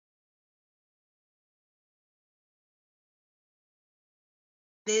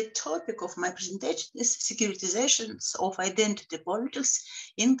The topic of my presentation is securitizations of identity politics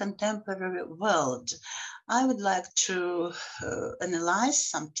in contemporary world. I would like to analyze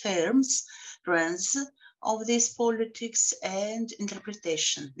some terms, trends of these politics and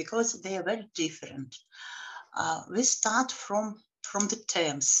interpretation, because they are very different. We start from the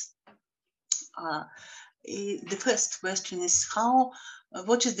terms. The first question is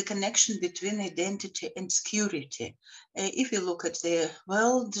what is the connection between identity and security? If you look at the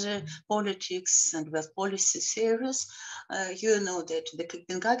world politics and world policy theories, you know that the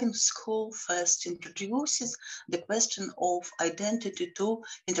Copenhagen School first introduces the question of identity to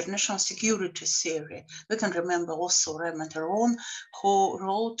international security theory. We can remember also Raymond Aron, who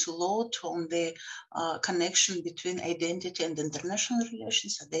wrote a lot on the connection between identity and international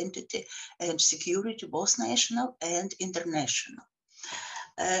relations, identity and security, both national and international.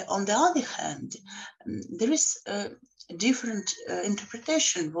 On the other hand, there is a different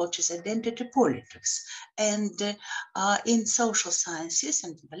interpretation what is identity politics. And in social sciences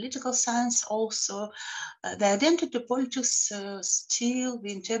and political science also, the identity politics still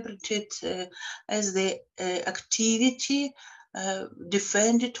be interpreted as the activity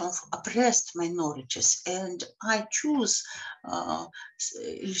defended of oppressed minorities. And I choose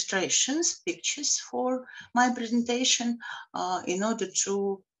illustrations, pictures for my presentation in order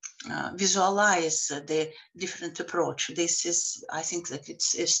to visualize the different approach. This is, I think that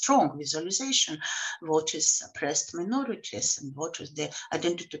it's a strong visualization, what is oppressed minorities and what is the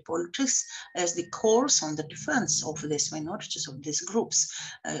identity politics as the course on the defense of these minorities, of these groups,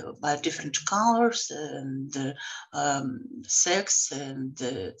 by different colors and sex and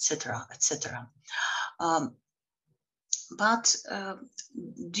etc., etc. But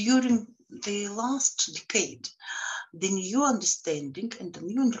during the last decade, the new understanding and the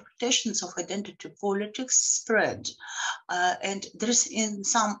new interpretations of identity politics spread. And there is in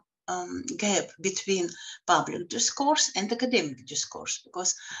some gap between public discourse and academic discourse,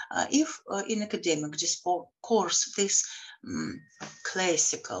 because if in academic discourse this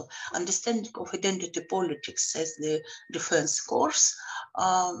classical understanding of identity politics as the defense course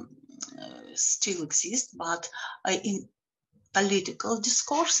still exists, but in political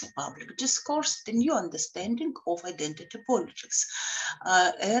discourse, public discourse, the new understanding of identity politics.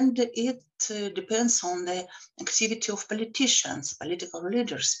 And it depends on the activity of politicians, political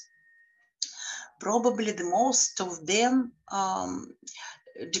leaders. Probably the most of them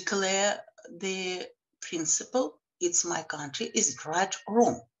declare the principle, it's my country, is it right or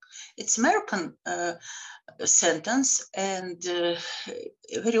wrong? It's American sentence, and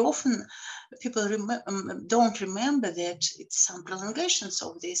very often people don't remember that it's some prolongations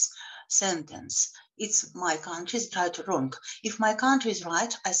of this sentence. It's my country, is it right or wrong? If my country is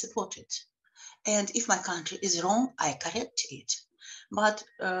right, I support it. And if my country is wrong, I correct it. But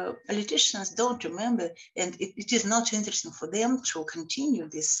politicians don't remember, and it is not interesting for them to continue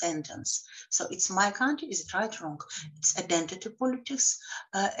this sentence. So it's my country, is it right or wrong? It's identity politics,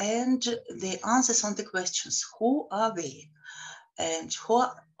 and the answers on the questions, who are they? And who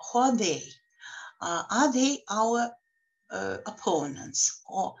are they? Are they our opponents,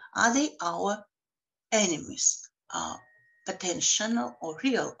 or are they our enemies, potential or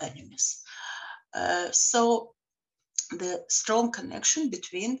real enemies? So the strong connection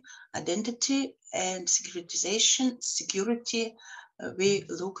between identity and securitization, security, we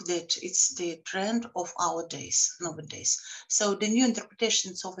look that it's the trend of our days, nowadays. So the new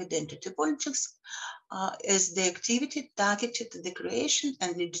interpretations of identity politics is the activity targeted at the creation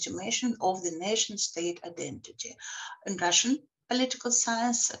and legitimation of the nation-state identity. In Russian political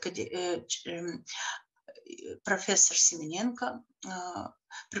science, Professor Semenenko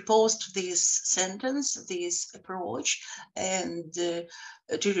proposed this sentence, this approach, and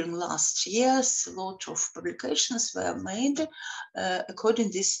during last years, a lot of publications were made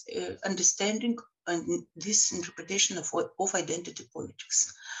according to this understanding and this interpretation of identity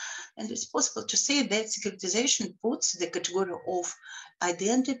politics. And it's possible to say that securitization puts the category of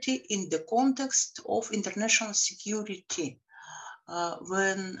identity in the context of international security,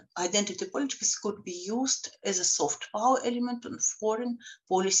 when identity politics could be used as a soft power element and foreign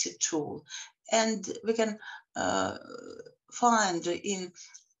policy tool. And we can find in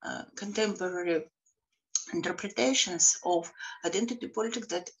contemporary interpretations of identity politics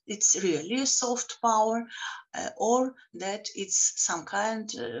that it's really a soft power, or that it's some kind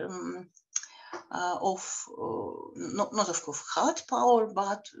of not of course hard power,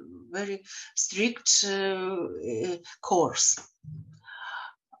 but very strict course.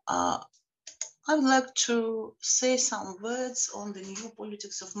 I would like to say some words on the new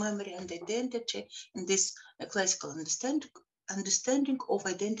politics of memory and identity in this classical understanding understanding of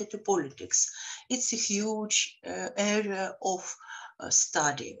identity politics. It's a huge area of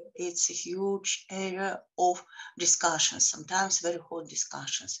study. It's a huge area of discussions, sometimes very hot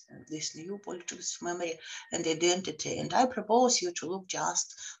discussions, this new politics of memory and identity. And I propose you to look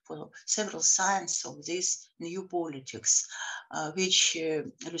just for several signs of this new politics, which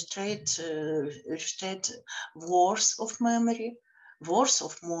illustrate wars of memory, wars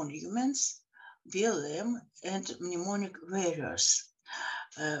of monuments, BLM, and mnemonic warriors.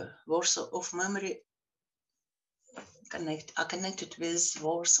 Wars of memory are connected with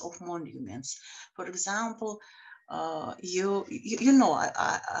wars of monuments. For example, you know,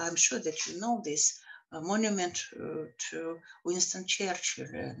 I'm sure that you know this monument to Winston Churchill,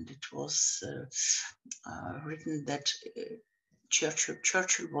 and it was written that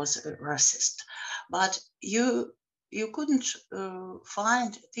Churchill was a racist. But you couldn't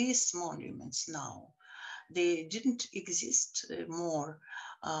find these monuments now. They didn't exist more.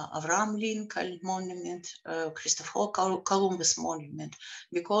 Abraham Lincoln monument, Christopher Columbus monument,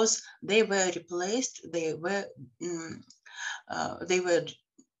 because they were replaced. They were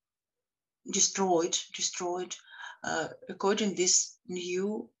destroyed according to this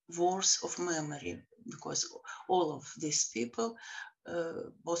new wars of memory, because all of these people,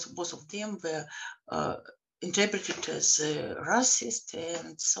 both of them were interpreted as racist,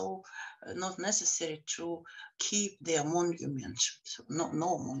 and so not necessary to keep their monument. So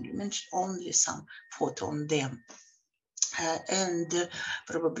no monument, only some photo on them. And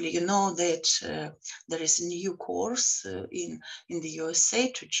probably you know that there is a new course in the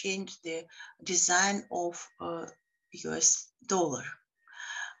USA to change the design of US dollar.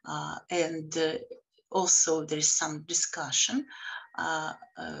 And also there is some discussion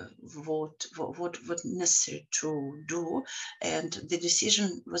what necessary to do, and the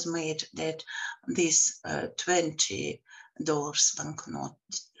decision was made that this $20 banknote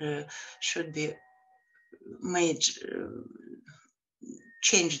should be made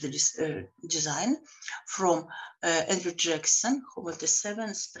change the design from Andrew Jackson, who was the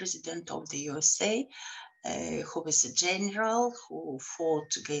 7th president of the USA, who was a general who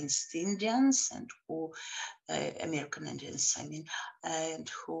fought against Indians and who American Indians, I mean, and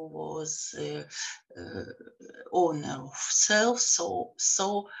who was owner of self.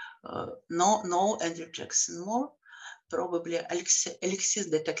 So no Andrew Jackson more. Probably Alexis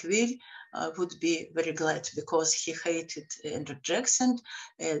de Tocqueville would be very glad, because he hated Andrew Jackson.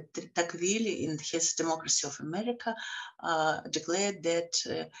 Tocqueville, in his Democracy of America, declared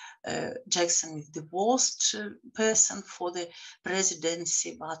that Jackson is the worst person for the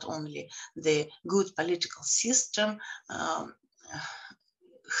presidency, but only the good political system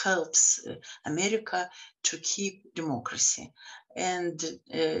helps America to keep democracy. And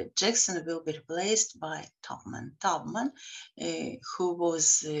Jackson will be replaced by Tubman. Tubman, who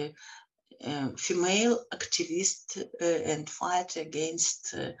was a female activist and fight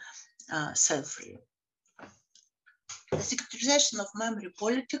against slavery. The securitization of memory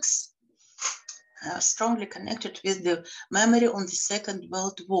politics strongly connected with the memory on the Second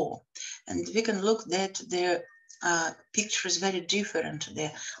World War. And we can look that the picture is very different,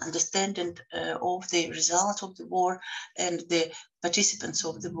 the understanding of the result of the war and the participants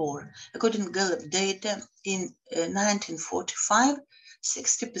of the war. According to Gallup data, in 1945,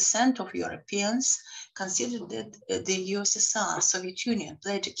 60% of Europeans considered that the USSR, Soviet Union,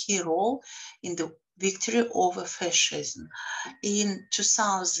 played a key role in the victory over fascism. In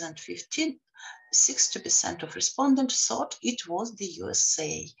 2015, 60% of respondents thought it was the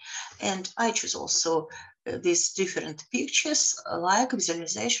USA. And I choose also these different pictures, like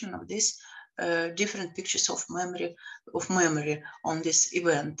visualization of these different pictures of memory on this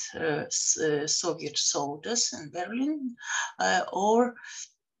event, Soviet soldiers in Berlin, or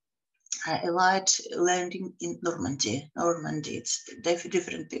Allied landing in Normandy. It's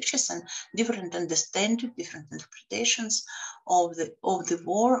different pictures and different understanding, different interpretations of the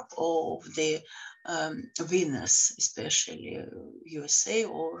war, of the winners, especially USA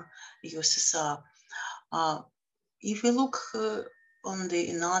or USSR. If we look on the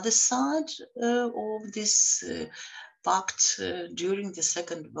another side of this pact during the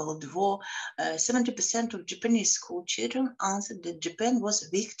Second World War, 70% of Japanese school children answered that Japan was a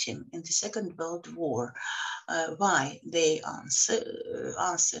victim in the Second World War. Why they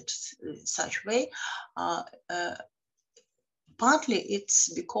answered such way? Partly it's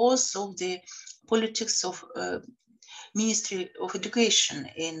because of the politics of Ministry of Education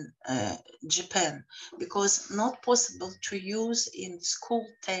in Japan, because not possible to use in school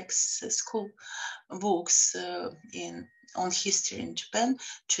texts, school books on history in Japan,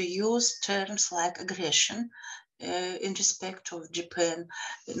 to use terms like aggression in respect of Japan,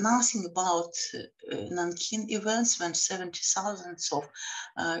 nothing about Nanking events when 70,000 of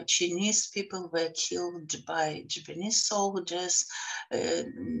Chinese people were killed by Japanese soldiers,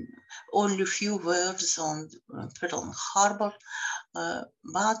 only few words on Pearl Harbor,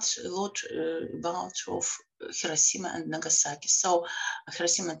 but a lot about of Hiroshima and Nagasaki. So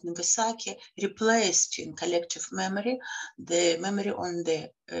Hiroshima and Nagasaki replaced in collective memory the memory on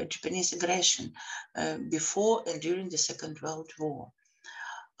the Japanese aggression before and during the Second World War.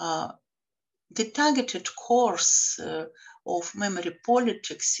 The targeted course of memory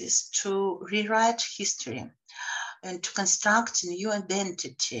politics is to rewrite history and to construct a new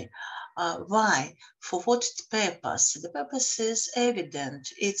identity. Why? For what purpose? The purpose is evident.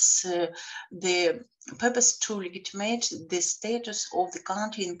 It's the purpose to legitimate the status of the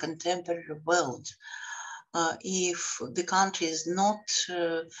country in contemporary world. If the country is not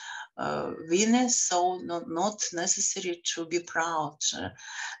winner, so not necessary to be proud.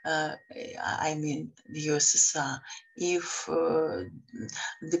 I mean, the USSR. If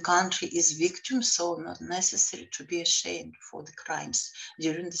the country is victim, so not necessary to be ashamed for the crimes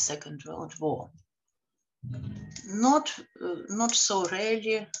during the Second World War. Not so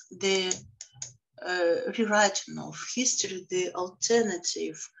rarely the rewriting of history, the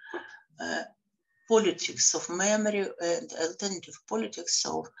alternative politics of memory and alternative politics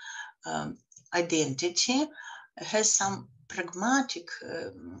of identity has some pragmatic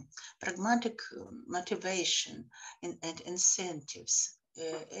motivation and incentives.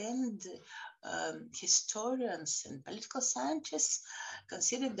 And historians and political scientists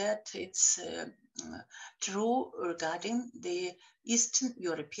consider that it's true regarding the Eastern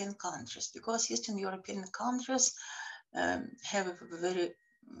European countries, because Eastern European countries have a very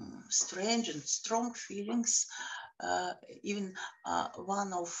strange and strong feelings. Even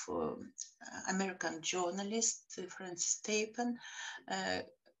one of American journalists, Francis Stapleton,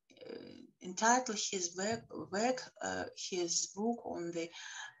 entitled his his book on the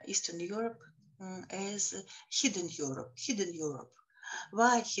Eastern Europe as Hidden Europe.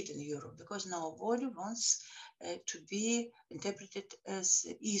 Why Hidden Europe? Because nobody wants to be interpreted as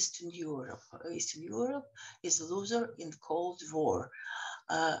Eastern Europe. Eastern Europe is a loser in the Cold War.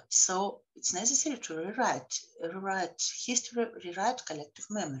 So it's necessary to rewrite history, rewrite collective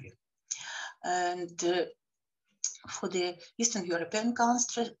memory. And for the Eastern European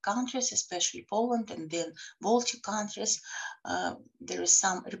countries, especially Poland and then Baltic countries, there is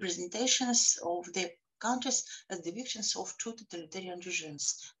some representations of the countries as the victims of two totalitarian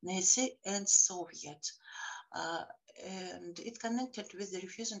regimes, Nazi and Soviet. And it connected with the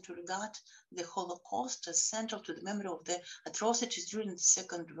refusal to regard the Holocaust as central to the memory of the atrocities during the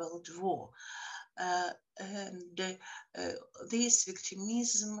Second World War. This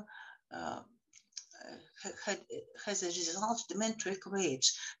victimism has a result meant to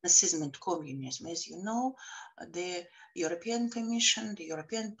equate Nazism and communism. As you know, the European Commission, the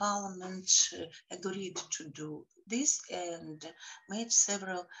European Parliament agreed to do this and made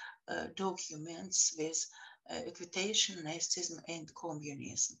several documents with equitation, Nazism, and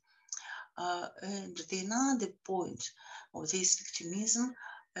communism. And the another point of this victimism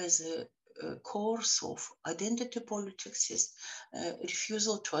as a course of identity politics is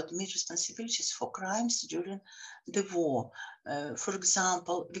refusal to admit responsibilities for crimes during the war. For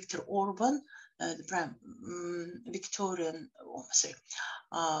example, Viktor Orban, the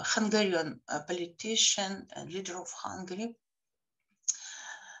Hungarian politician and leader of Hungary,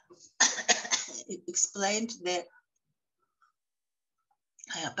 explained the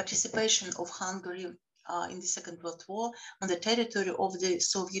participation of Hungary in the Second World War on the territory of the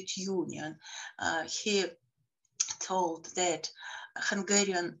Soviet Union. He told that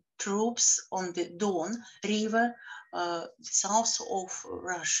Hungarian troops on the Don River, south of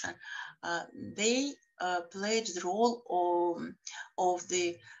Russia, they played the role of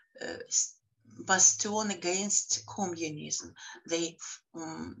the bastion against communism. They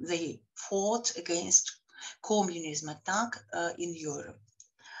fought against communism attack in Europe.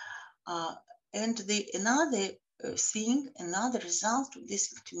 And another result of this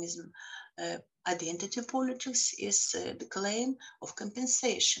victimism identity politics is the claim of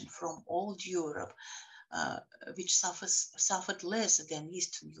compensation from old Europe, which suffered less than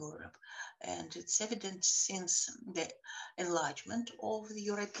Eastern Europe. And it's evident since the enlargement of the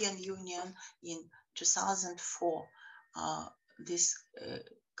European Union in 2004, this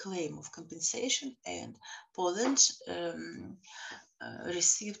claim of compensation, and Poland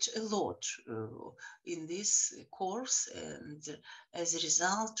received a lot in this course, and as a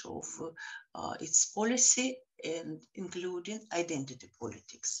result of its policy and including identity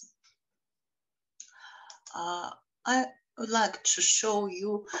politics. I would like to show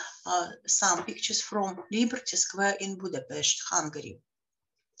you some pictures from Liberty Square in Budapest, Hungary,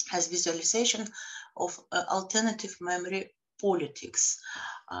 as visualization of alternative memory politics.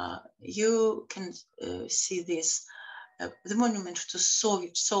 You can see this, the monument to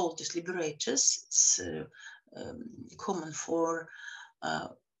Soviet soldiers, liberators. It's common for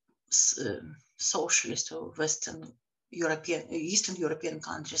socialist or Western European, Eastern European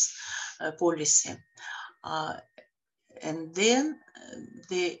countries policy. And then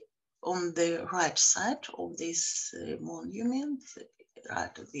on the right side of this monument,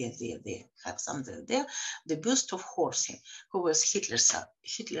 right there, have something there, the bust of Horthy, who was Hitler's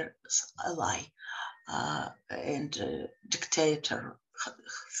ally and dictator,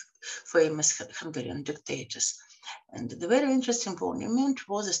 famous Hungarian dictators. And the very interesting monument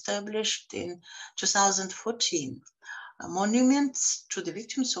was established in 2014. A monument to the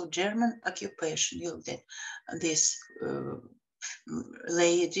victims of German occupation. You know, that this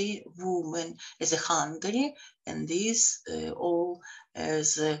lady, woman, as a Hungary, and this all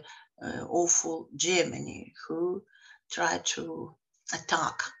as awful Germany, who tried to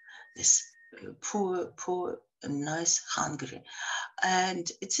attack this poor and nice Hungary.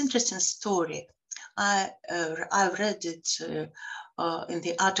 And it's an interesting story. I read it in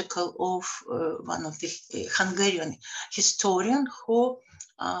the article of one of the Hungarian historian who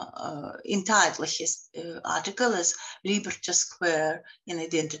entitled his article as Liberty Square in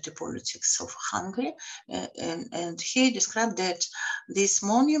Identity Politics of Hungary. And he described that this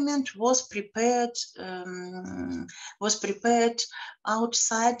monument was prepared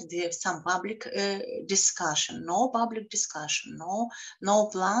outside some public discussion, no public discussion, no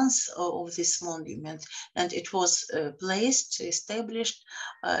plans of this monument, and it was established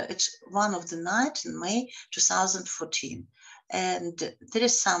at one of the night in May 2014. And there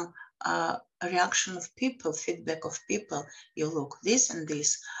is some reaction of people, feedback of people. You look this and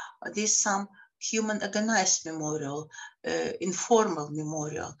this some human organized memorial, informal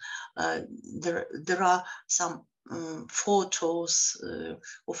memorial. There are some photos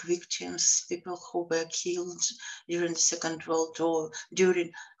of victims, people who were killed during the Second World War,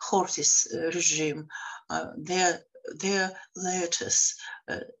 during Horthy's regime. Their letters,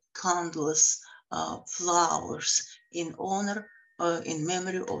 candles, flowers in honor, in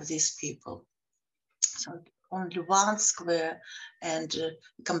memory of these people. So only one square, and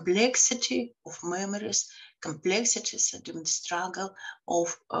complexity of memories, complexities in the struggle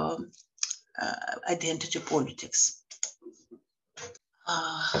of identity politics.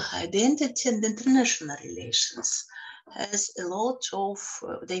 Identity and international relations has a lot of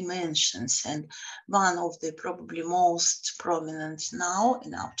dimensions, and one of the probably most prominent now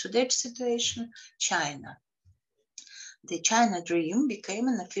in our up-to-date situation, China. The China Dream became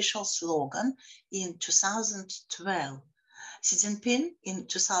an official slogan in 2012. Xi Jinping in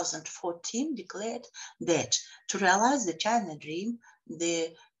 2014 declared that to realize the China Dream,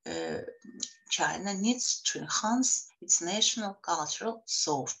 China needs to enhance its national cultural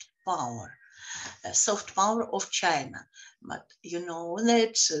soft power of China. But you know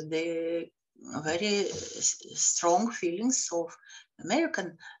that the very strong feelings of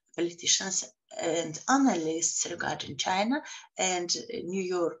American politicians and analysts regarding China, and New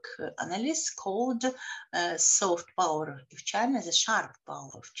York analysts called soft power of China the sharp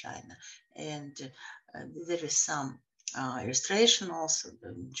power of China. And there is some illustration also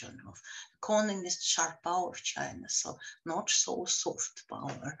in the Journal of Economist, sharp power of China, so not so soft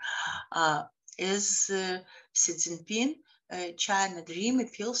power. As Xi Jinping, China Dream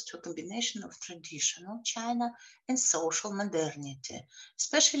appeals to a combination of traditional China and social modernity,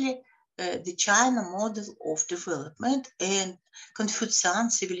 especially the China model of development and Confucian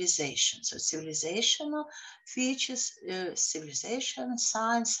civilization. So civilizational features, civilization,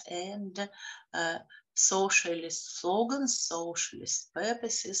 science, and socialist slogans, socialist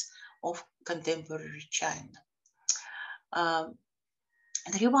purposes of contemporary China.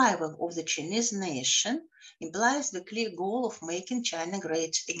 The revival of the Chinese nation implies the clear goal of making China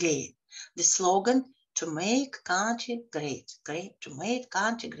great again. The slogan, to make country great, to make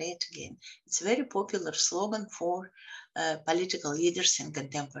country great again. It's a very popular slogan for political leaders in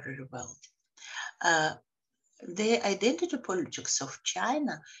contemporary world. The identity politics of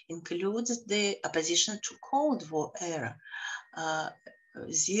China includes the opposition to Cold War era,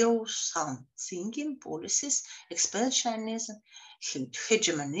 zero-sum thinking policies, expansionism,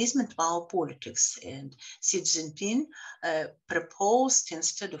 hegemonism, and power politics. And Xi Jinping proposed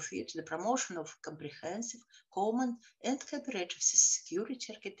instead of it the promotion of comprehensive, common, and cooperative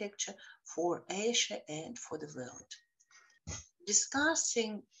security architecture for Asia and for the world.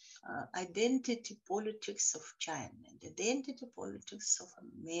 Discussing identity politics of China and identity politics of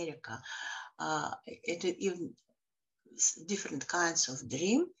America, even different kinds of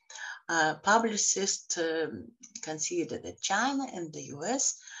dream, publicists consider that China and the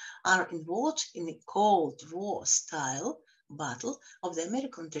US are involved in a Cold War style battle of the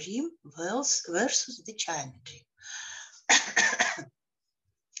American dream versus the China dream.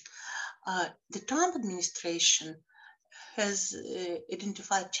 The Trump administration has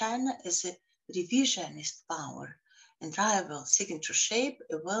identified China as a revisionist power and rival seeking to shape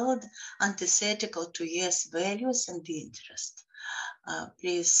a world antithetical to US values and interests.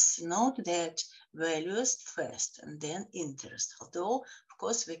 Please note that values first and then interest, although of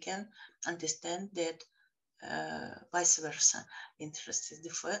course we can understand that vice versa, interest is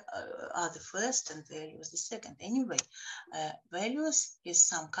are the first and values the second. Anyway, values is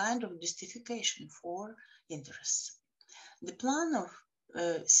some kind of justification for interests. The plan of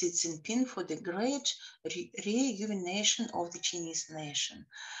Xi Jinping for the great rejuvenation of the Chinese nation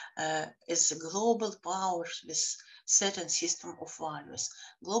as a global power with certain system of values,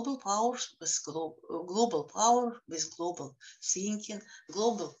 global power with global thinking,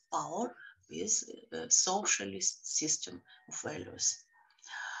 global power with a socialist system of values.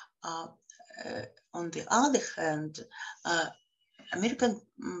 On the other hand, American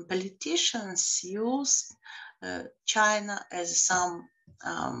politicians use China as some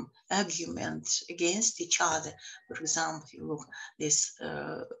argument against each other. For example, you look this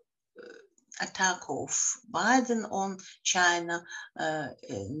attack of Biden on China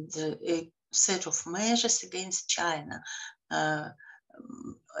and a set of measures against China.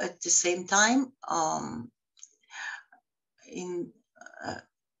 At the same time, in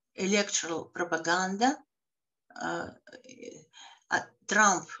electoral propaganda,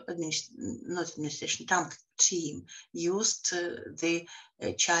 Trump team used the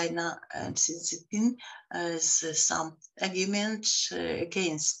China and Xi Jinping as some argument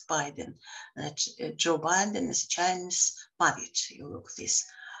against Biden, that Joe Biden is a Chinese puppet. You look this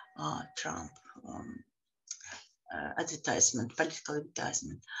Trump advertisement, political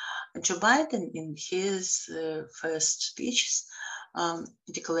advertisement. Joe Biden, in his first speeches,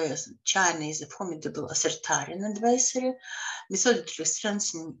 declares China is a formidable authoritarian adversary, methodically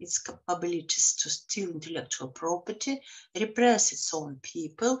strengthening its capabilities to steal intellectual property, repress its own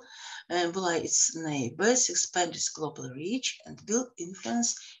people, bully its neighbors, expand its global reach, and build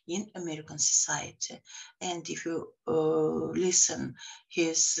influence in American society. And if you listen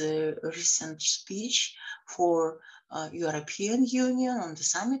his recent speech for European Union, on the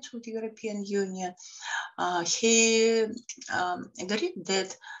summit with the European Union, he agreed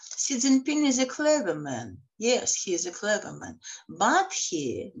that Xi Jinping is a clever man. Yes, he is a clever man, but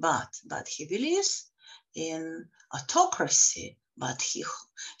he believes in autocracy. But he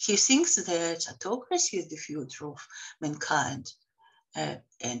thinks that autocracy is the future of mankind,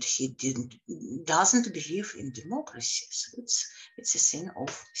 and he doesn't believe in democracy. So it's a sin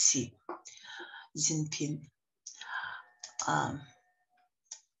of Xi Jinping.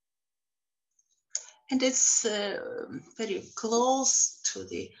 And it's very close to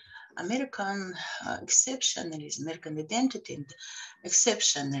the American exceptionalism, American identity and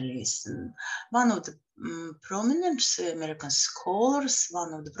exceptionalism. One of the prominent American scholars,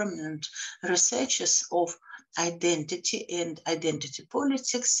 one of the prominent researchers of identity and identity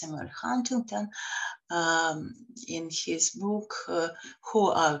politics, Samuel Huntington, in his book, Who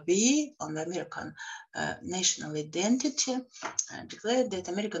Are We? On American National Identity, declared that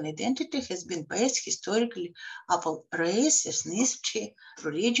American identity has been based historically upon race, ethnicity,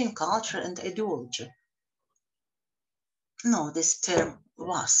 religion, culture, and ideology. No, this term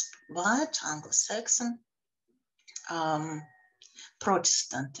WASP, white, Anglo-Saxon,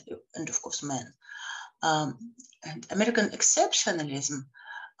 Protestant, and of course men. And American exceptionalism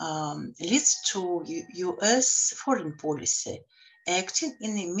leads to US foreign policy acting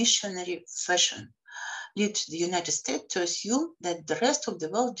in a missionary fashion, lead the United States to assume that the rest of the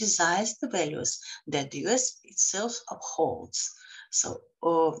world desires the values that the US itself upholds. So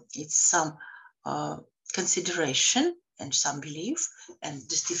it's some consideration and some belief and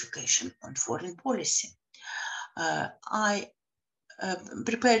justification on foreign policy.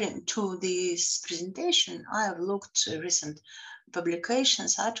 Preparing to this presentation, I have looked at recent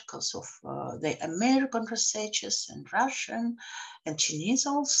publications, articles of the American researchers and Russian and Chinese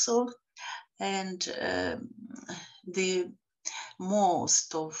also, and the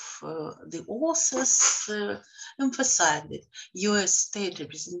most of the authors emphasize that US state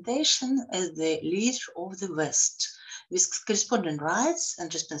representation as the leader of the West with corresponding rights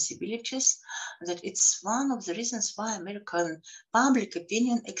and responsibilities, that it's one of the reasons why American public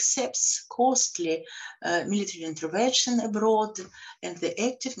opinion accepts costly military intervention abroad and the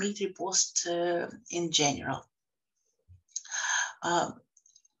active military post in general.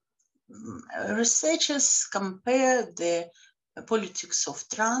 Researchers compare the politics of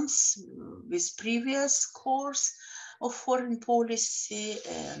Trump's with previous course of foreign policy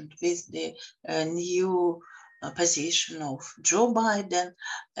and with the new position of Joe Biden.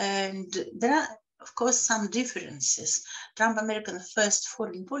 And there are, of course, some differences. Trump American first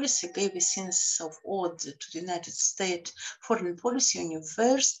foreign policy gave a sense of order to the United States foreign policy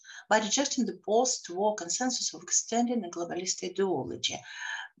universe by rejecting the post-war consensus of extending a globalist ideology.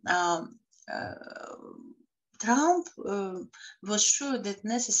 Trump was sure that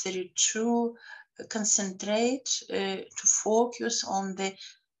necessary to concentrate, to focus on the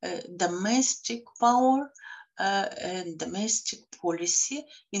domestic power and domestic policy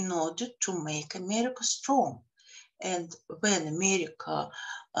in order to make America strong. And when America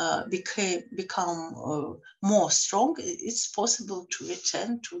become more strong, it's possible to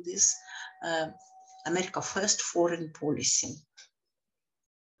return to this America first foreign policy.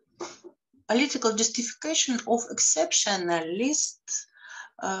 Political justification of exceptionalists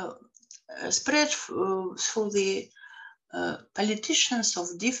spread through the politicians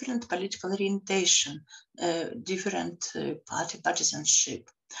of different political orientation, different partisanship.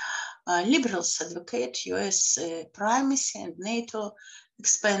 Liberals advocate US primacy and NATO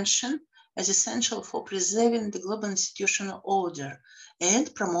expansion as essential for preserving the global institutional order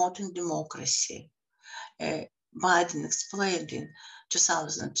and promoting democracy. Biden explained in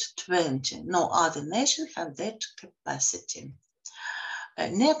 2020, no other nation had that capacity.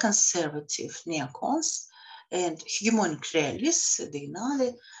 Neoconservative neocons and hegemonic realists, the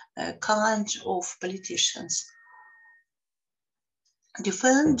another kind of politicians,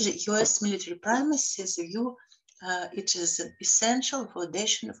 defend US military primacy as a view it is an essential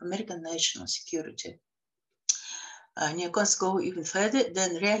foundation of American national security. Neocons go even further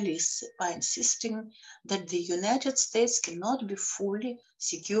than realists by insisting that the United States cannot be fully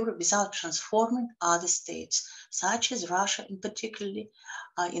secure without transforming other states, such as Russia, in particularly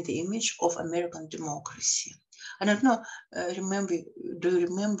in the image of American democracy. I don't know, do you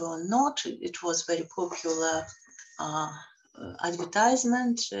remember or not? It was very popular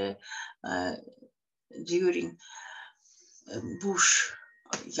advertisement during Bush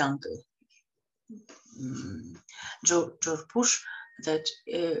younger. George Bush, that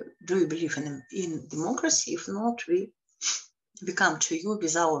do you believe in democracy? If not, we come to you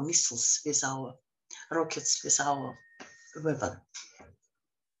with our missiles, with our rockets, with our weapon.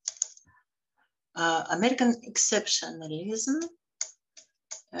 American exceptionalism,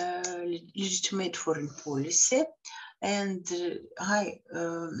 legitimate foreign policy, and I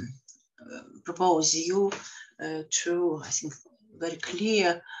propose you to, I think, very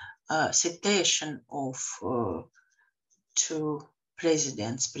clear citation of two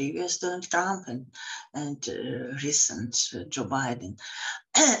presidents, previous Donald Trump and recent Joe Biden.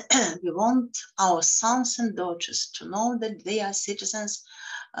 We want our sons and daughters to know that they are citizens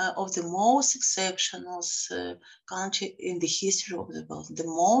of the most exceptional country in the history of the world, the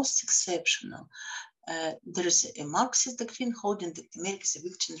most exceptional. There is a Marxist doctrine holding that America is a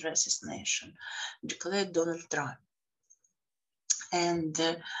victim racist nation, declared Donald Trump. And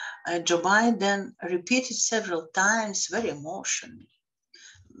Joe Biden repeated several times, very emotionally,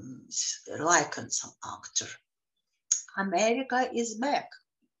 like some actor, America is back.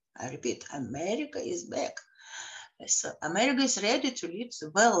 I repeat, America is back. So America is ready to lead the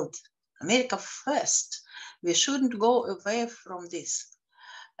world. America first. We shouldn't go away from this.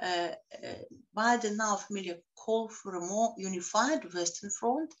 Biden now familiar call for a more unified Western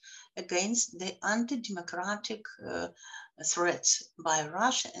front against the anti-democratic threats by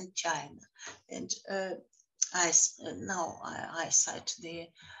Russia and China. And I cite the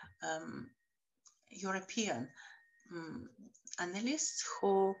European analysts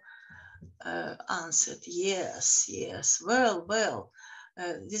who answered, yes, well,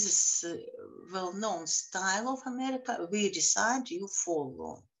 this is a well-known style of America. We decide, you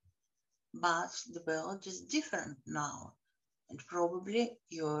follow. But the world is different now, and probably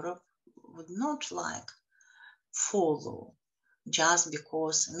Europe would not like follow just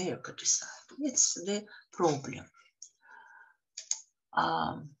because America decided. It's the problem.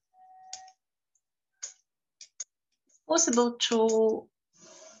 Possible to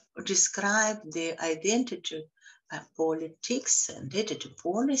describe the identity politics and identity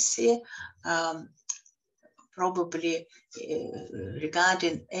policy probably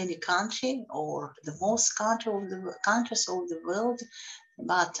regarding any country or the most countries of the world,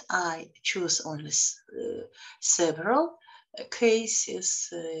 but I choose only several cases.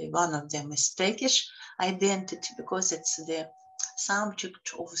 One of them is Turkish identity, because it's the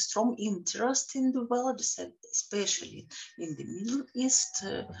subject of strong interest in the world, especially in the Middle East.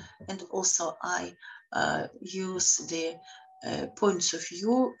 And also I use the points of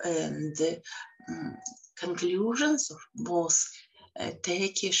view and the conclusions of both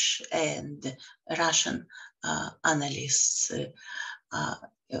Turkish and Russian analysts.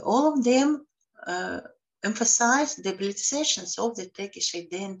 All of them emphasize the politicians of the Turkish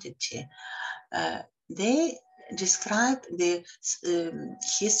identity. They describe the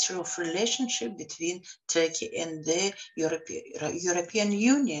history of relationship between Turkey and the European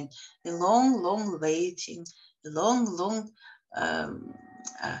Union, the long waiting, the long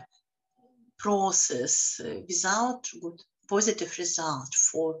process without good positive result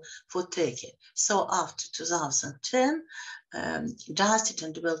for Turkey. So after 2010, Justice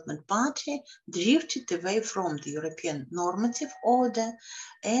and Development Party drifted away from the European normative order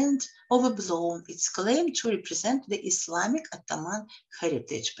and overblown its claim to represent the Islamic Ottoman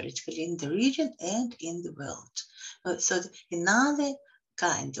heritage, particularly in the region and in the world. So another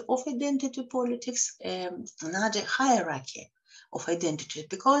kind of identity politics, another hierarchy of identity,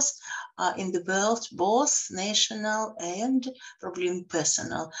 because in the world, both national and probably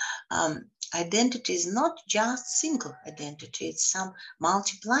personal identity is not just single identity, it's some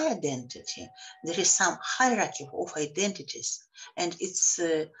multiply identity. There is some hierarchy of identities, and it's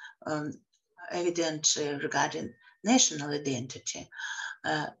evident regarding national identity.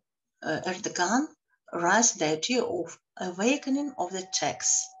 Erdogan raised the idea of awakening of the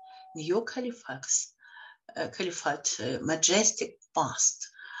Turks, new caliphate, majestic past.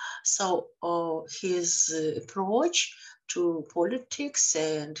 So his approach to politics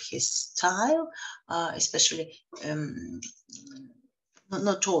and his style, especially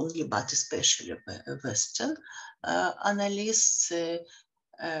not only but especially Western analysts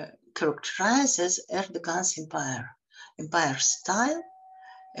characterize as Erdogan's empire style,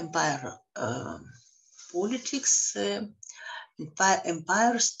 empire politics,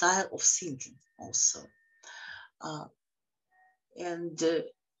 empire style of thinking also. And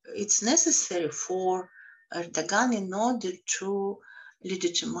it's necessary for Erdogan in order to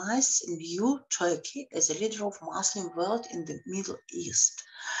legitimize new Turkey as a leader of Muslim world in the Middle East.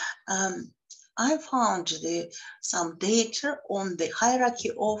 I found some data on the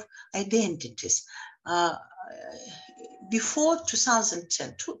hierarchy of identities. Before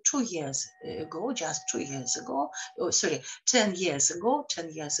 2010, 2 years ago, just 2 years ago, 10 years ago,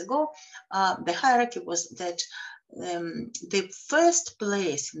 the hierarchy was that the first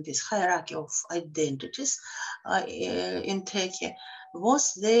place in this hierarchy of identities in Turkey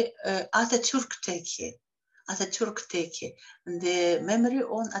was the Atatürk Turkey. The memory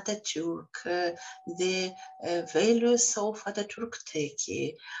on Atatürk, the values of Atatürk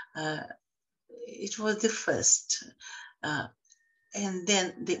Turkey. It was the first. And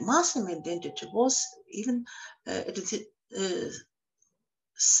then the Muslim identity was even at the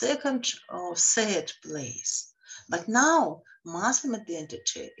second or third place. But now Muslim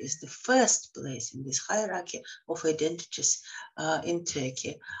identity is the first place in this hierarchy of identities in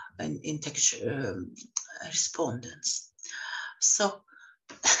Turkey and in Turkish respondents. So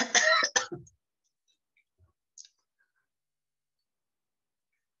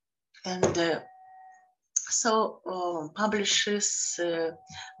and publishers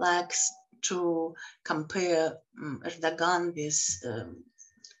likes to compare Erdogan with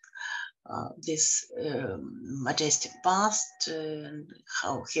this majestic past, and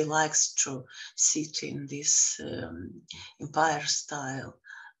how he likes to sit in this empire style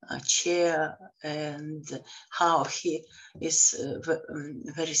chair, and how he is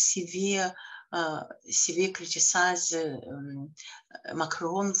very severe criticize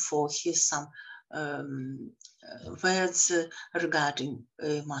Macron for his some words regarding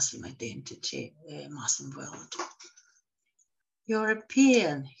Muslim identity, Muslim world.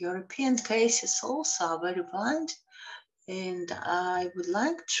 European cases also are very wide, and I would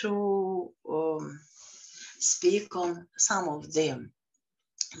like to speak on some of them.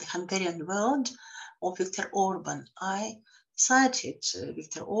 The Hungarian world of Viktor Orban. I cited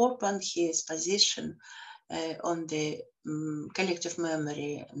Viktor Orban, his position on the collective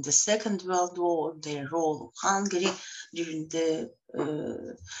memory in the Second World War, the role of Hungary during the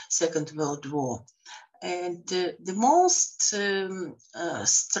Second World War. And the most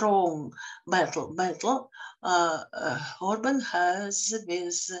strong battle Orban has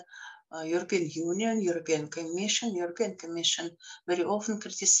with European Union, European Commission. European Commission very often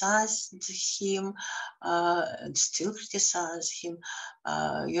criticized him and still criticize him.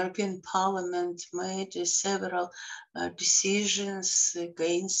 European Parliament made several decisions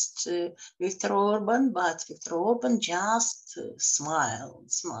against Viktor Orban, but Viktor Orban just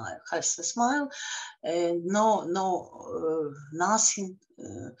has a smile, and nothing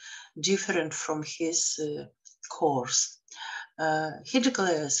different from his course. He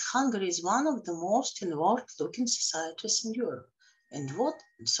declares Hungary is one of the most inward-looking societies in Europe. And what?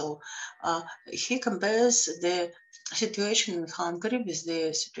 So he compares the situation in Hungary with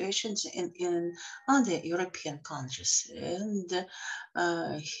the situations in other European countries. And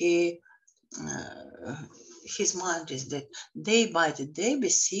his mind is that day by day we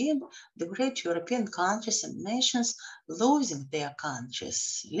see the great European countries and nations losing their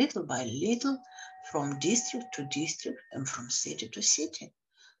countries little by little, from district to district and from city to city.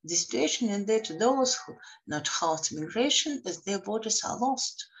 The situation is that those who not halt migration as their borders are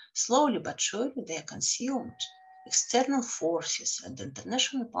lost. Slowly but surely they are consumed. External forces and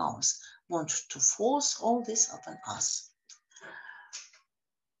international powers want to force all this upon us.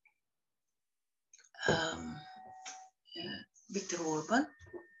 Viktor Orban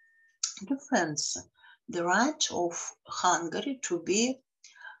defends the right of Hungary to be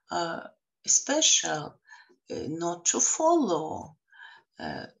special, not to follow,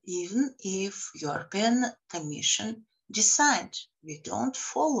 even if European Commission decide we don't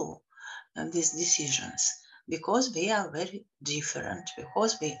follow these decisions, because we are very different,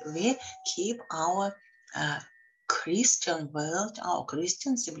 because we keep our Christian world, our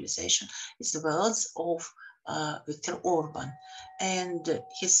Christian civilization is the worlds of Viktor Orban, and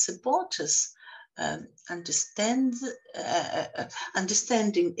his supporters understanding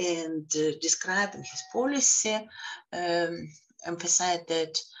and describing his policy, emphasize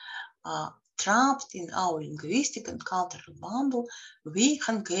that trapped in our linguistic and cultural bubble, we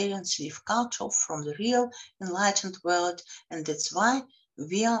Hungarians live cut off from the real enlightened world, and that's why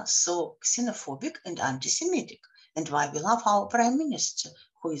we are so xenophobic and anti-Semitic, and why we love our prime minister,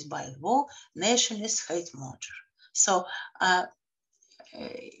 who is by law nationalist hate murder. So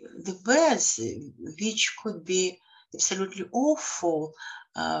the words which could be absolutely awful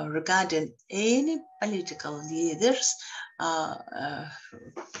regarding any political leaders are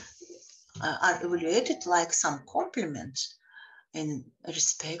evaluated like some compliment in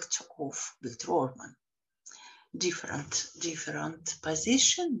respect of Viktor Orban. Different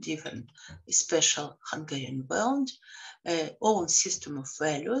position, different special Hungarian world, own system of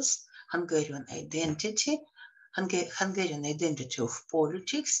values, Hungarian identity of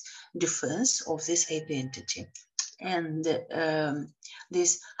politics, defense of this identity. And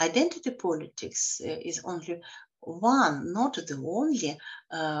this identity politics is only one, not the only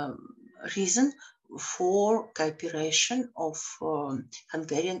reason for cooperation of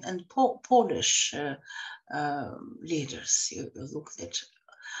Hungarian and Polish leaders. You look at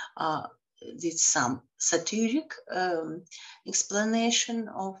did some satiric explanation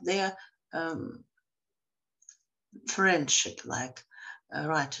of their friendship, like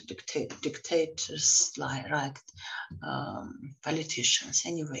right dictators, like politicians.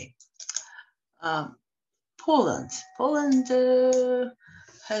 Anyway, Poland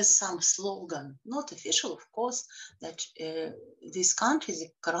has some slogan, not official, of course, that this country is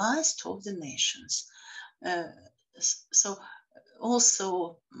the Christ of the nations. So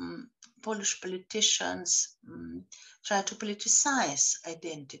also Polish politicians try to politicize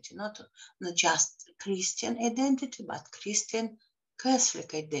identity, not just Christian identity, but Christian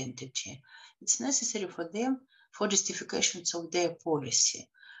Catholic identity. It's necessary for them for justifications of their policy.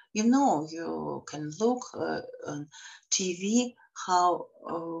 You know, you can look on TV how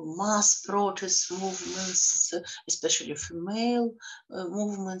mass protest movements, especially female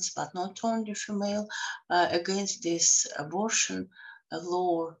movements, but not only female, against this abortion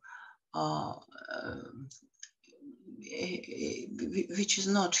law, which is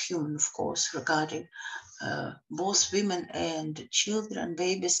not human, of course, regarding both women and children,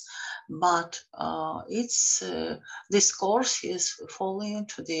 babies, but it's this course is falling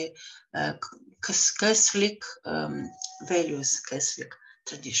into the Catholic values, Catholic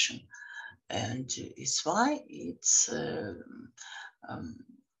tradition, and it's why it's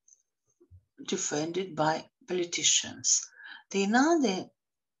defended by politicians. The another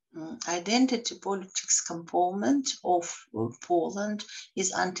identity politics component of Poland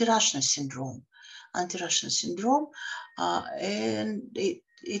is anti-Russian syndrome. Anti-Russian syndrome, and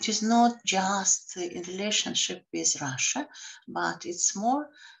it is not just in relationship with Russia, but it's more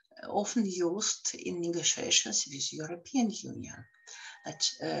often used in negotiations with European Union.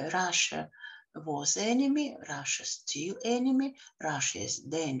 that Russia was enemy, Russia still enemy, Russia is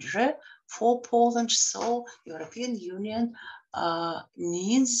danger for Poland. So European Union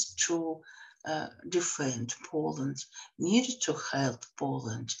needs to defend Poland, needed to help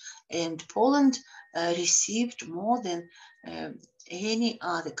Poland, and Poland received more than any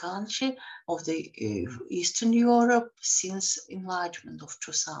other country of the Eastern Europe since enlargement of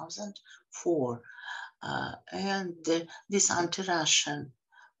 2004. And this anti-Russian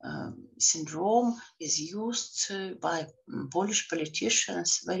syndrome is used by Polish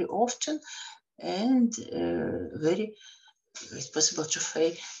politicians very often, and it's possible to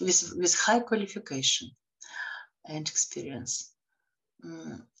fail with high qualification and experience.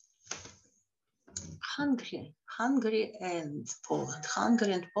 Hungary and Poland.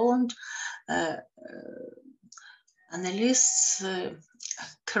 Analysts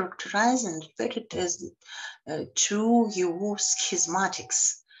characterize and refer it as two EU schismatic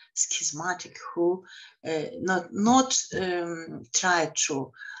who not try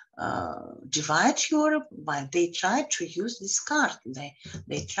to divide Europe, but they try to use this card. They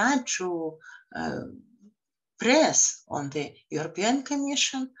try to press on the European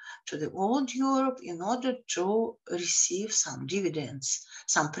Commission, to the old Europe, in order to receive some dividends,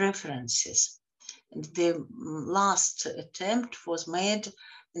 some preferences. And the last attempt was made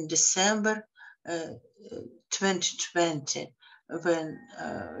in December 2020, when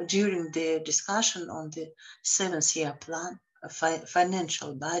during the discussion on the 7th-year plan,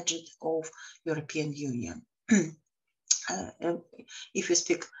 financial budget of European Union. If you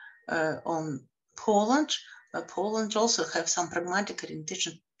speak on Poland, Poland also have some pragmatic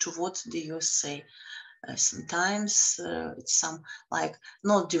orientation towards the USA. Sometimes it's some like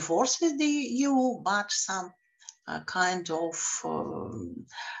not divorce with the EU, but some kind of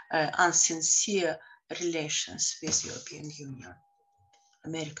unsincere relations with European Union,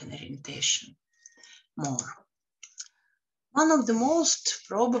 American orientation more. One of the most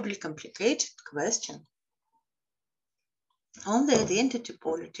probably complicated questions on the identity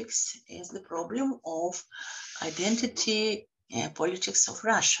politics is the problem of identity politics of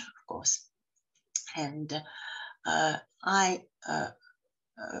Russia, of course. And I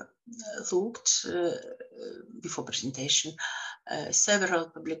looked before presentation several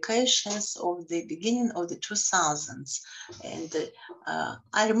publications of the beginning of the 2000s, and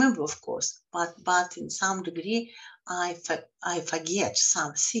I remember, of course, but in some degree I forget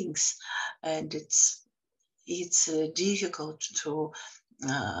some things, and it's difficult to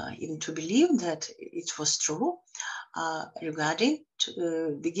even to believe that it was true regarding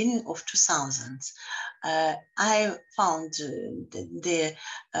to beginning of 2000s. I found the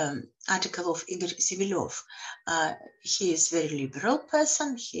article of Igor Zivilov. He is a very liberal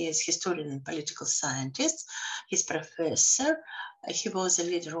person. He is historian and political scientist. He's professor. He was a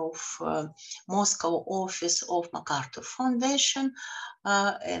leader of Moscow office of MacArthur Foundation,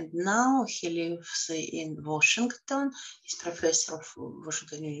 and now he lives in Washington. He's professor of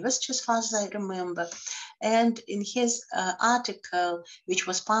Washington University, as far as I remember. And in his article, which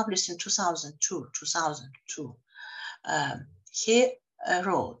was published in 2002, he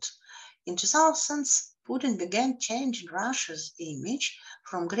wrote, in 2000s, Putin began changing Russia's image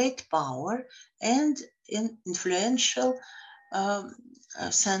from great power and an influential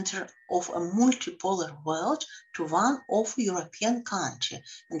center of a multipolar world to one of a European country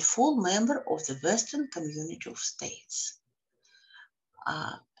and full member of the Western community of states.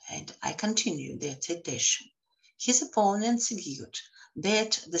 And I continue the citation. His opponents argued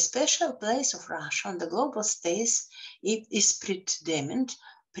that the special place of Russia on the global stage is predetermined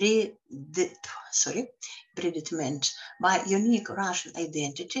by unique Russian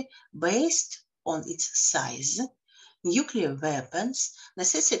identity based on its size, nuclear weapons,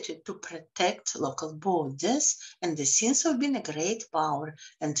 necessity to protect local borders, and the sense of being a great power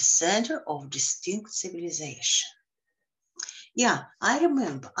and the center of distinct civilization. Yeah, I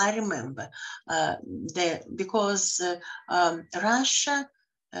remember because Russia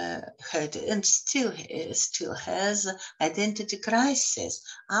had and still has identity crisis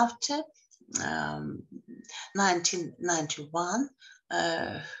after 1991,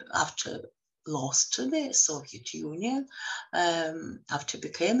 after lost to the Soviet Union, after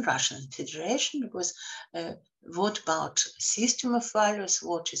became Russian Federation, because What about system of values?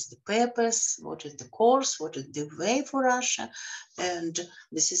 What is the purpose? What is the course? What is the way for Russia? And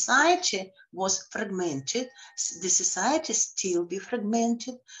the society was fragmented. The society still be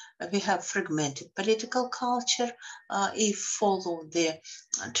fragmented. We have fragmented political culture. If follow the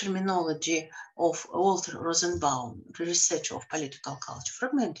terminology of Walter Rosenbaum, the researcher of political culture,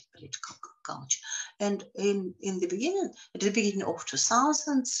 fragmented political culture. And in the beginning, at the beginning of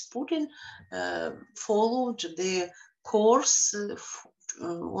 2000s, Putin followed the course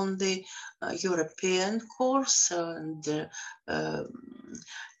on the European course and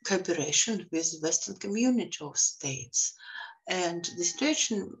cooperation with Western community of states. And the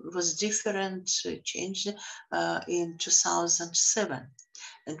situation was different, changed in 2007.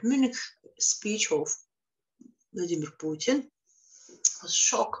 And Munich speech of Vladimir Putin was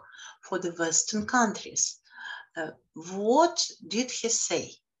shock for the Western countries. What did he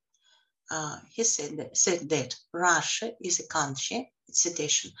say? He said that Russia is a country,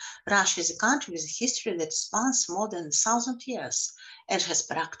 citation, Russia is a country with a history that spans more than 1,000 years and has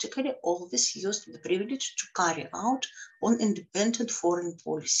practically always used the privilege to carry out an independent foreign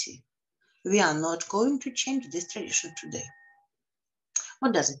policy. We are not going to change this tradition today.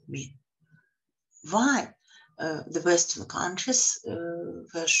 What does it mean? Why the Western countries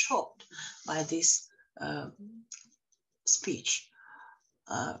were shocked by this speech?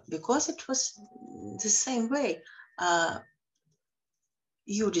 Because it was the same way.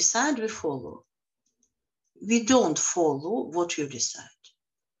 You decide, we follow. We don't follow what you decide.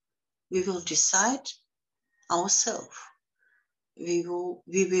 We will decide ourselves. We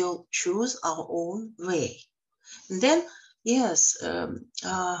will choose our own way. And then, yes,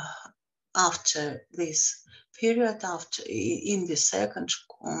 after this period, in the second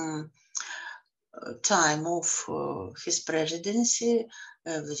time of his presidency,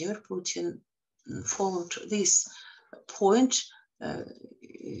 Vladimir Putin followed this point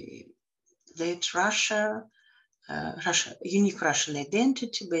that Russia, unique Russian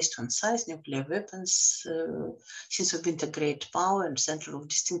identity based on size, nuclear weapons, sense of integrated power and center of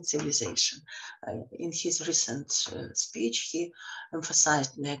distinct civilization. In his recent speech, he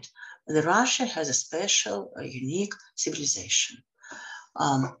emphasized that Russia has a special, unique civilization.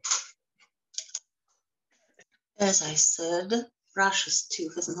 As I said, Russia still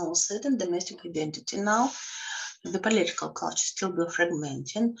has no certain domestic identity now. The political culture still be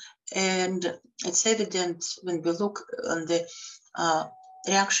fragmenting, and it's evident when we look on the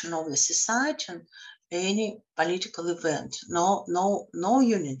reaction of the society on any political event. No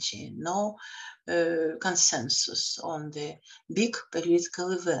unity, no consensus on the big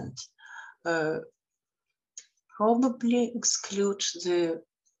political event. Probably exclude the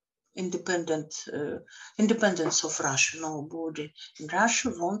independence of Russia. Nobody in Russia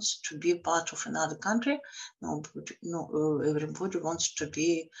wants to be part of another country. Everybody wants to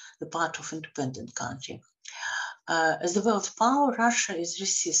be the part of independent country. As the world power, Russia is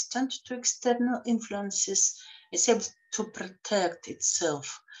resistant to external influences. It's able to protect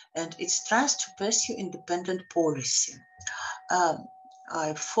itself, and it tries to pursue independent policy.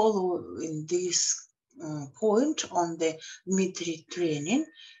 I follow in this point on the Dmitry Trenin,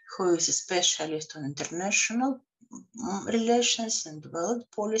 who is a specialist on international relations and world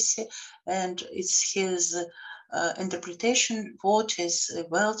policy, and it's his interpretation what is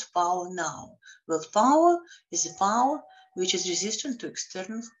world power now. World power is a power which is resistant to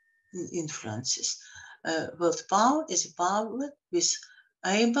external influences. World power is a power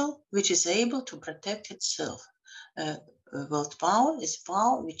which is able to protect itself. World power is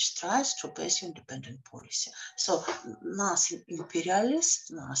power which tries to pursue independent policy. So nothing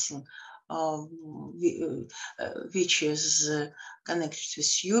imperialist, nothing which is connected to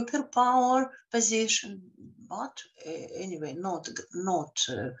superpower position, but anyway, not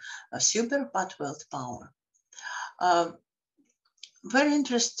a super, but world power. Very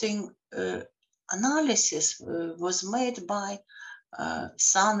interesting analysis was made by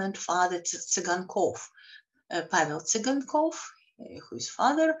son and father Tsigankov. Pavel Tsigankov, who is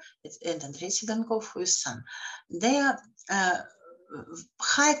father, and Andrei Tsigankov, who is son. They are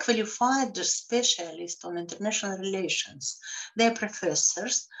high qualified specialists on international relations. They are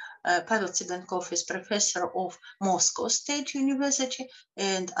professors. Pavel Tsigankov is professor of Moscow State University,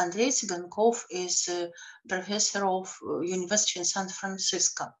 and Andrei Tsigankov is professor of University in San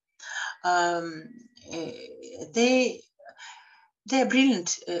Francisco. They are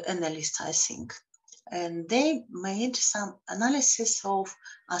brilliant analysts, I think. And they made some analysis of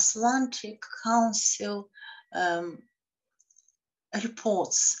Atlantic Council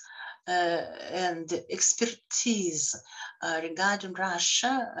reports. and expertise regarding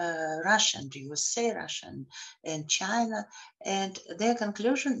Russia and USA, Russia and China. And their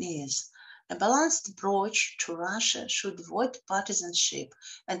conclusion is a balanced approach to Russia should avoid partisanship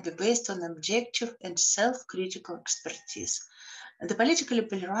and be based on objective and self-critical expertise. The politically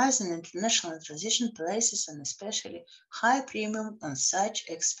polarizing international transition places an especially high premium on such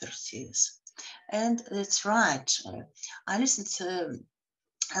expertise. And that's right. I listened to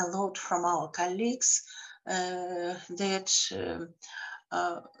a lot from our colleagues that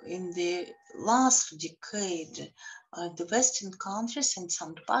in the last decade, the Western countries and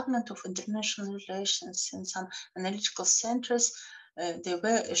some Department of International Relations and some analytical centers, they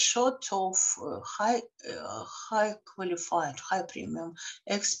were short of high qualified, high premium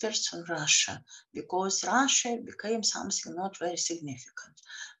experts on Russia, because Russia became something not very significant.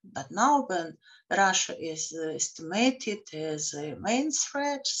 But now when Russia is estimated as a main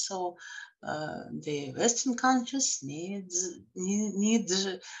threat, so the Western countries need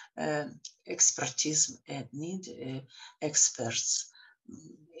expertise and need experts.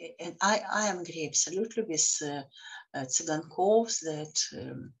 And I agree absolutely with Tsigankov's that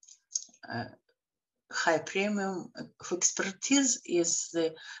high premium of expertise is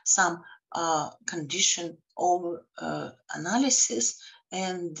some condition of analysis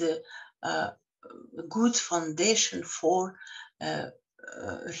and good foundation for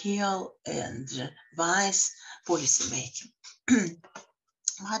real and wise policy making.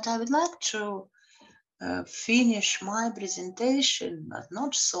 But I would like to finish my presentation, but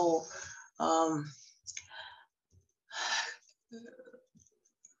not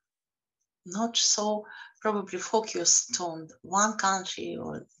so probably focused on one country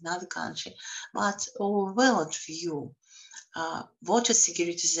or another country, but a world view. What is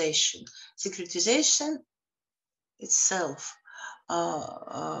securitization? Securitization itself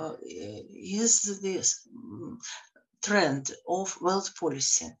is this trend of world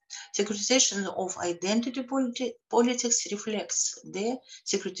policy. Securitization of identity politics reflects the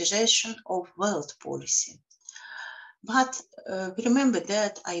securitization of world policy. But remember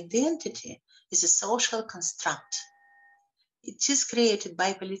that identity is a social construct. It is created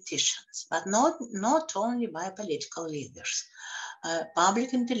by politicians, but not only by political leaders.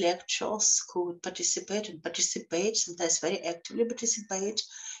 Public intellectuals could participate, sometimes very actively participate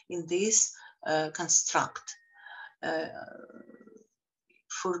in this construct.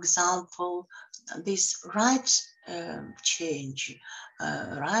 For example, this right change,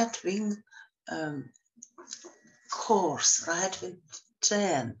 right-wing course, right-wing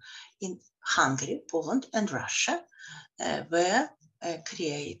turn in Hungary, Poland, and Russia were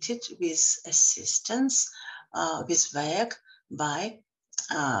created with assistance, with work by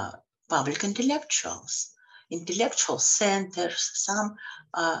public intellectuals, intellectual centers, some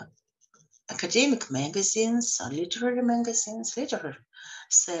academic magazines, literary magazines, literary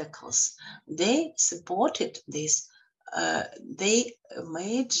circles. They supported this. They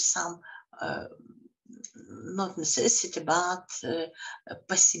made some not necessity, but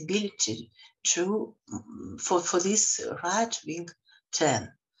possibility for this right-wing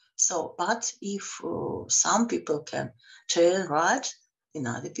turn. So, but if some people can turn right, and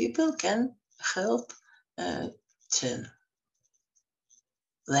other people can help turn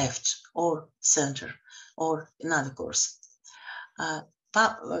left or center or another course.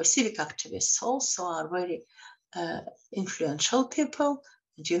 Civic activists also are very influential people.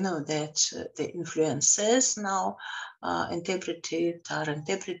 And you know that the influencers now are interpreted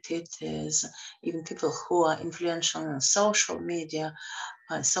as even people who are influential in social media,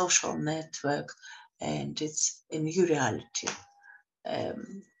 social network, and it's a new reality.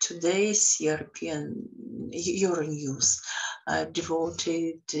 Today's Euronews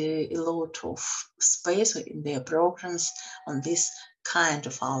devoted a lot of space in their programs on this kind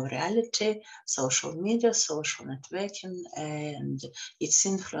of our reality, social media, social networking, and its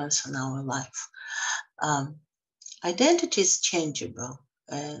influence on our life. Identity is changeable,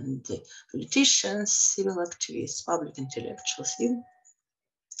 and politicians, civil activists, public intellectuals,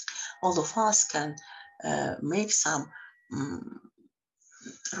 all of us can make some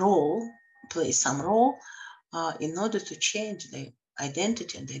play some role in order to change the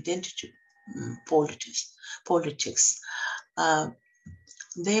identity and identity politics.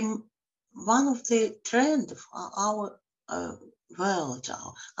 One of the trends of our world,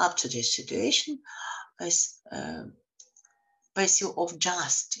 our up-to-date situation, is pursuit of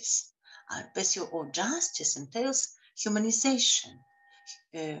justice. Pursuit of justice entails humanization.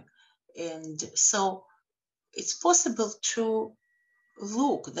 And so it's possible to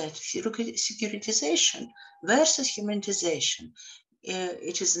look that securitization versus humanization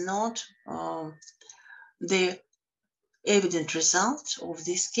it is not the evident result of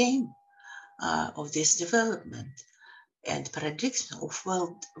this game, of this development, and prediction of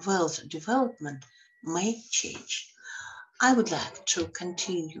world development may change. I would like to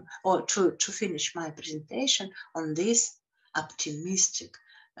continue or to finish my presentation on this optimistic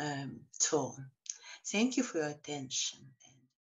tone. Thank you for your attention.